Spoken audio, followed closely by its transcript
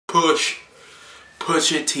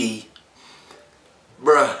Pusha T.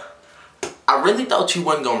 Bruh, I really thought you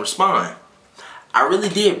wasn't gonna respond. I really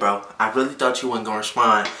did, bro. I really thought you wasn't gonna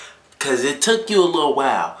respond. Cause it took you a little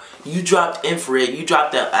while. You dropped Infrared, you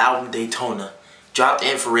dropped the album Daytona. Dropped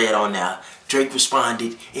Infrared on there. Drake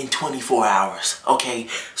responded in 24 hours. Okay?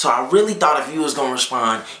 So I really thought if you was gonna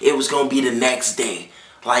respond, it was gonna be the next day.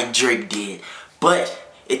 Like Drake did. But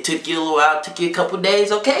it took you a little while, it took you a couple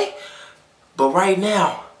days, okay? But right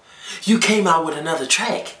now, you came out with another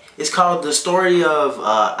track. It's called The Story of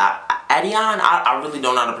Adidon. I really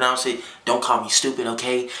don't know how to pronounce it. Don't call me stupid,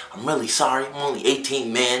 okay? I'm really sorry. I'm only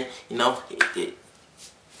 18, man. You know,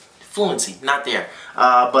 fluency, not there.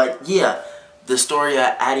 But yeah, The Story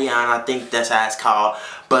of Adidon, I think that's how it's called.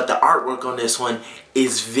 But the artwork on this one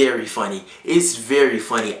is very funny. It's very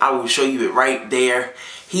funny. I will show you it right there.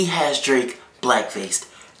 He has Drake blackfaced.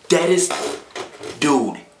 That is,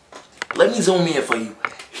 dude, let me zoom in for you.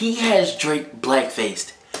 He has Drake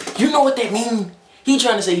blackfaced. You know what that means? He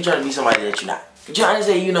trying to say you trying to be somebody that you're not. You're trying to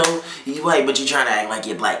say, you know, you white, but you're trying to act like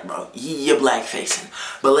you're black, bro. You're black facing.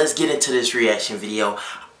 But let's get into this reaction video.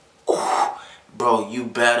 Ooh, bro, you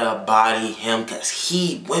better body him, cause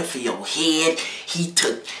he went for your head. He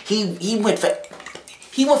went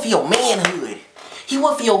for your manhood. He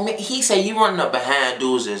went for your man. He said you running up behind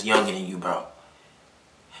dudes that's younger than you, bro.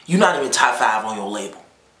 You're not even top 5 on your label.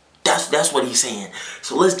 That's what he's saying.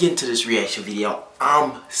 So let's get into this reaction video.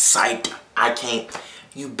 I'm psyched. I can't.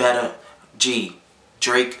 You better.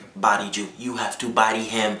 Drake bodied you. You have to body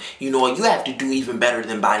him. You know what? You have to do even better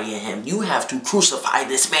than bodying him. You have to crucify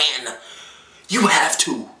this man. You have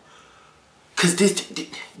to. Cause this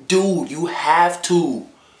dude, you have to.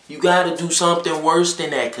 You gotta do something worse than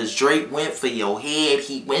that. Cause Drake went for your head.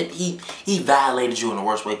 He violated you in the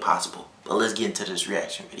worst way possible. But let's get into this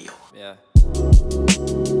reaction video. Yeah.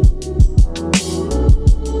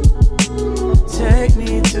 Take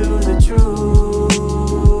me to the truth.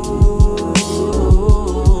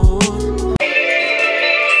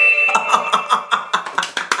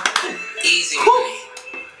 Easy money.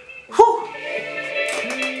 Whew.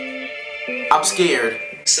 I'm scared.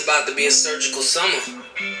 It's about to be a surgical summer.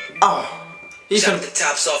 Oh. Chop the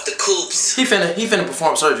tops off the coops. He finna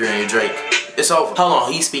perform surgery on you, Drake. It's over. Hold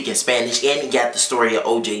on, he's speaking Spanish and he got the story of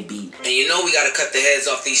OJ beat. And you know we gotta cut the heads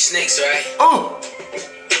off these snakes, right? Oh!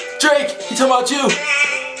 Drake, he talking about you.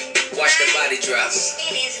 Watch the body drop.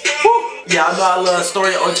 Woo. Yeah, I know I love the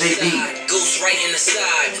story of OJ beat. Goose right in the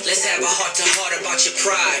side. Let's have a heart to heart about your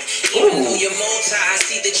pride. Even though you're multi, I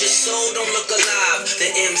see that your soul don't look alive. The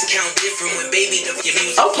M's count different when baby your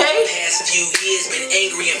music okay. For the past few years been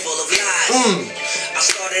angry and full of lies. I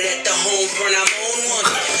started at the home front, I'm on one.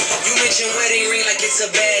 You mentioned wedding ring like it's a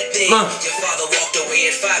bad thing. Your father walked away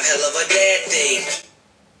at 5, hell of a dad thing.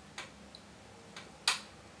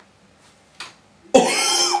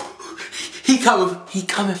 He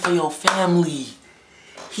coming for your family.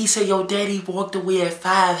 He said your daddy walked away at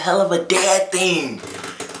 5, hell of a dad thing.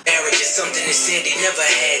 Marriage is something that Sandy never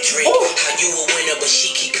had, Drake. How you a winner, but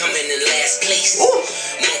she keep coming in last place.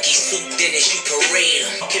 Monkey suit, Dennis, you parade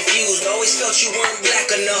him. Confused, always felt you weren't black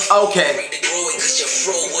enough. Okay. Afraid to grow it cause your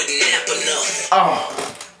fro wouldn't nap enough. Oh.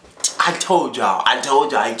 I told y'all, I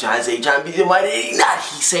ain't trying to say trying to be somebody that he not.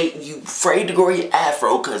 He said you afraid to grow your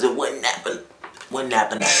afro cause it wasn't napping.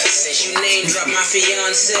 Since you name drop my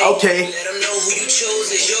fiance, okay. Let them know who you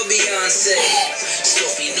chose as your Beyonce.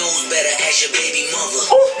 Sophie knows better as your baby mother.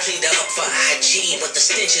 Cleaned her up for IG, but the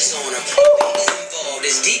stench is on her. Baby's involved,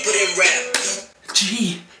 it's deeper than rap.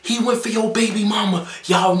 He went for your baby mama.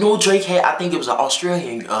 Y'all know Drake had, I think it was an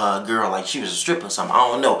Australian girl, like she was a stripper or something. I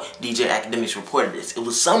don't know. DJ Academics reported this. It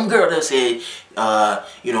was some girl that said,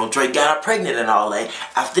 you know, Drake got her pregnant and all that.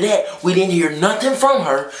 After that, we didn't hear nothing from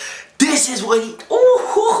her. This is what he,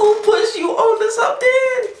 who pushed you on to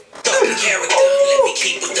something? Talking character, let me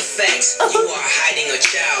keep with the facts. You are hiding a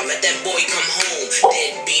child, let that boy come home.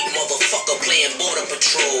 Deadbeat motherfucker playing border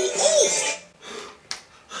patrol.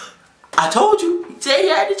 I told you, he said he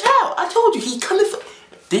had a child. I told you, he coming for,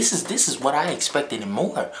 this is what I expected and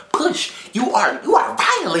more. Push, you are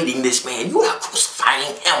violating this man. You are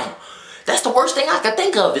crucifying him. That's the worst thing I could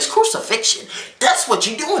think of is crucifixion. That's what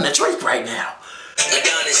you're doing to Drake right now.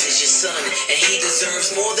 Adonis is your son, and he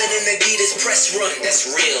deserves more than an Adidas press run. That's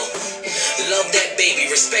real. Love that baby,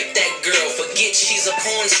 respect that girl. Forget she's a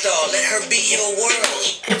porn star, let her be your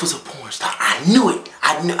world. It was a porn star. I knew it.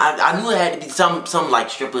 I knew it had to be some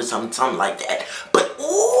like strippers, something like that. But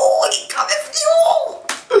ooh, he coming for you.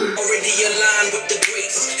 Already aligned with the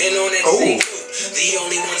greats, and on that same note, The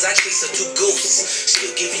only ones I chase are two ghosts,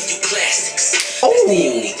 still giving you classics. Oh. That's the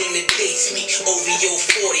only thing that dates me. OVO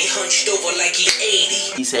 40, hunched over like he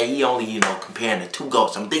 80. He said he only, comparing the two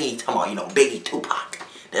ghosts. I'm thinking he's talking about, Biggie, Tupac.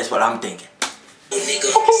 That's what I'm thinking.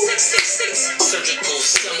 Nigga, 666, surgical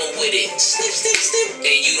summer with it. Snip, snip, snip.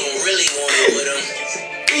 And you don't really want it with him.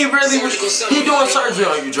 He doing surgery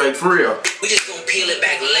on you, Drake, for real. We just gonna peel it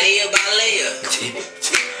back layer by layer.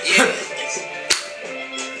 Yeah.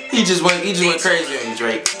 He just went crazy on you,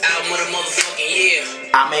 Drake. Album of the motherfucking year.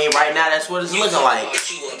 I mean, right now that's what it's looking like.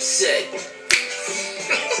 You upset?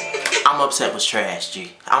 I'm upset was trash,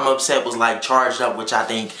 G. I'm upset was like Charged Up, which I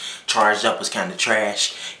think Charged Up was kind of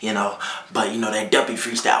trash, But that Duppy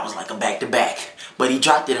freestyle was like a back-to-back. But he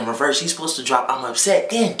dropped it in reverse. He's supposed to drop I'm Upset,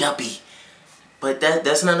 then Duppy. But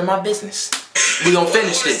that's none of my business. We gonna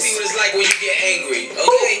finish this. See what it's like when you get angry,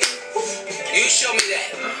 okay? You show me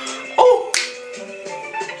that. Oh.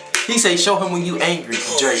 He say show him when you angry,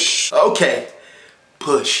 Drake. Okay.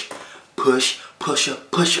 Pusha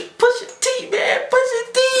T, man.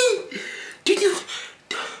 Pusha T.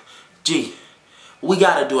 G, we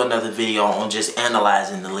gotta do another video on just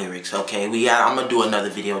analyzing the lyrics, okay? I'm gonna do another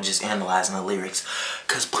video just analyzing the lyrics.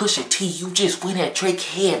 Cause Pusha T, you just went at Drake's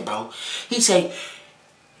head, bro. He say,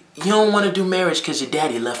 you don't wanna do marriage cause your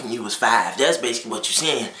daddy left when you was 5. That's basically what you're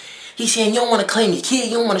saying. He's saying you don't wanna claim your kid,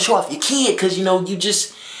 you don't wanna show off your kid cause you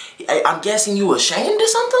just, I'm guessing you ashamed or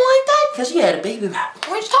something like that? Cause you had a baby by a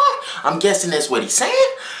porn star? I'm guessing that's what he's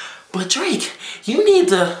saying. But Drake, you need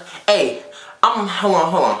to, hey, hold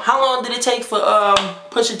on. How long did it take for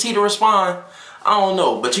Pusha T to respond? I don't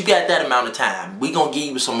know, but you got that amount of time. We gonna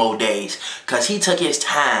give you some more days, cause he took his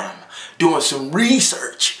time doing some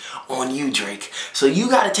research on you, Drake. So you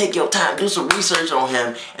gotta take your time, do some research on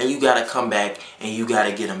him, and you gotta come back and you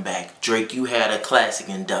gotta get him back. Drake, you had a classic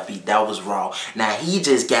in Duppy. That was raw. Now he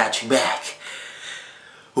just got you back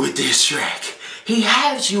with this track. He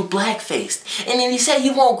has you black-faced, and then he said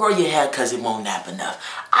you won't grow your hair cause it won't nap enough.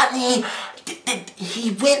 I mean,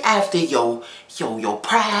 he went after your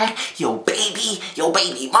pride, your baby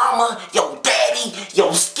mama, your daddy,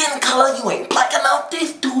 your skin color. You ain't black enough.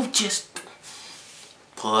 This dude just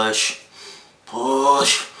push.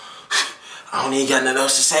 I don't even got nothing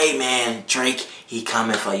else to say, man. Drake, he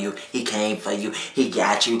coming for you. He came for you. He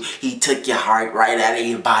got you. He took your heart right out of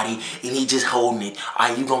your body, and he just holding it.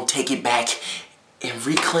 Are you gonna take it back and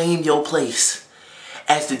reclaim your place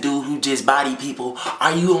as the dude who just body people?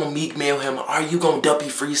 Are you gonna Meek Mill him? Are you gonna Duppy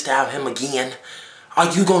freestyle him again?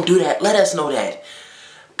 Are you gonna do that? Let us know that.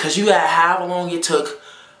 Cause you got however long it took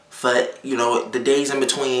for, the days in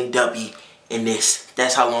between Duppy and this.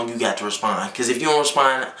 That's how long you got to respond. Cause if you don't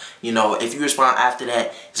respond, if you respond after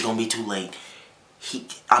that, it's gonna be too late.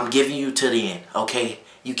 I'm giving you to the end, okay?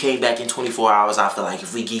 You came back in 24 hours. I feel like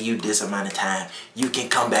if we give you this amount of time, you can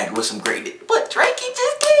come back with some great. But Drake, he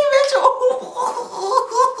just came at you.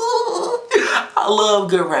 I love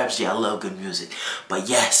good raps, yeah. I love good music. But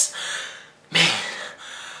yes, man,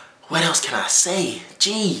 what else can I say?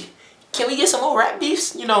 Gee, can we get some more rap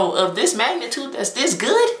beefs, of this magnitude that's this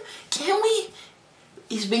good? Can we?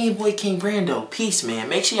 It's been your boy King Brando. Peace, man.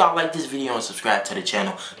 Make sure y'all like this video and subscribe to the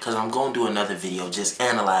channel, because I'm going to do another video just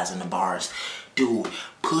analyzing the bars. Dude,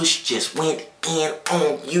 Push just went in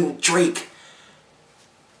on you, Drake.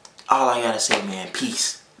 All I gotta say, man,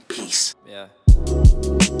 peace. Peace. Yeah.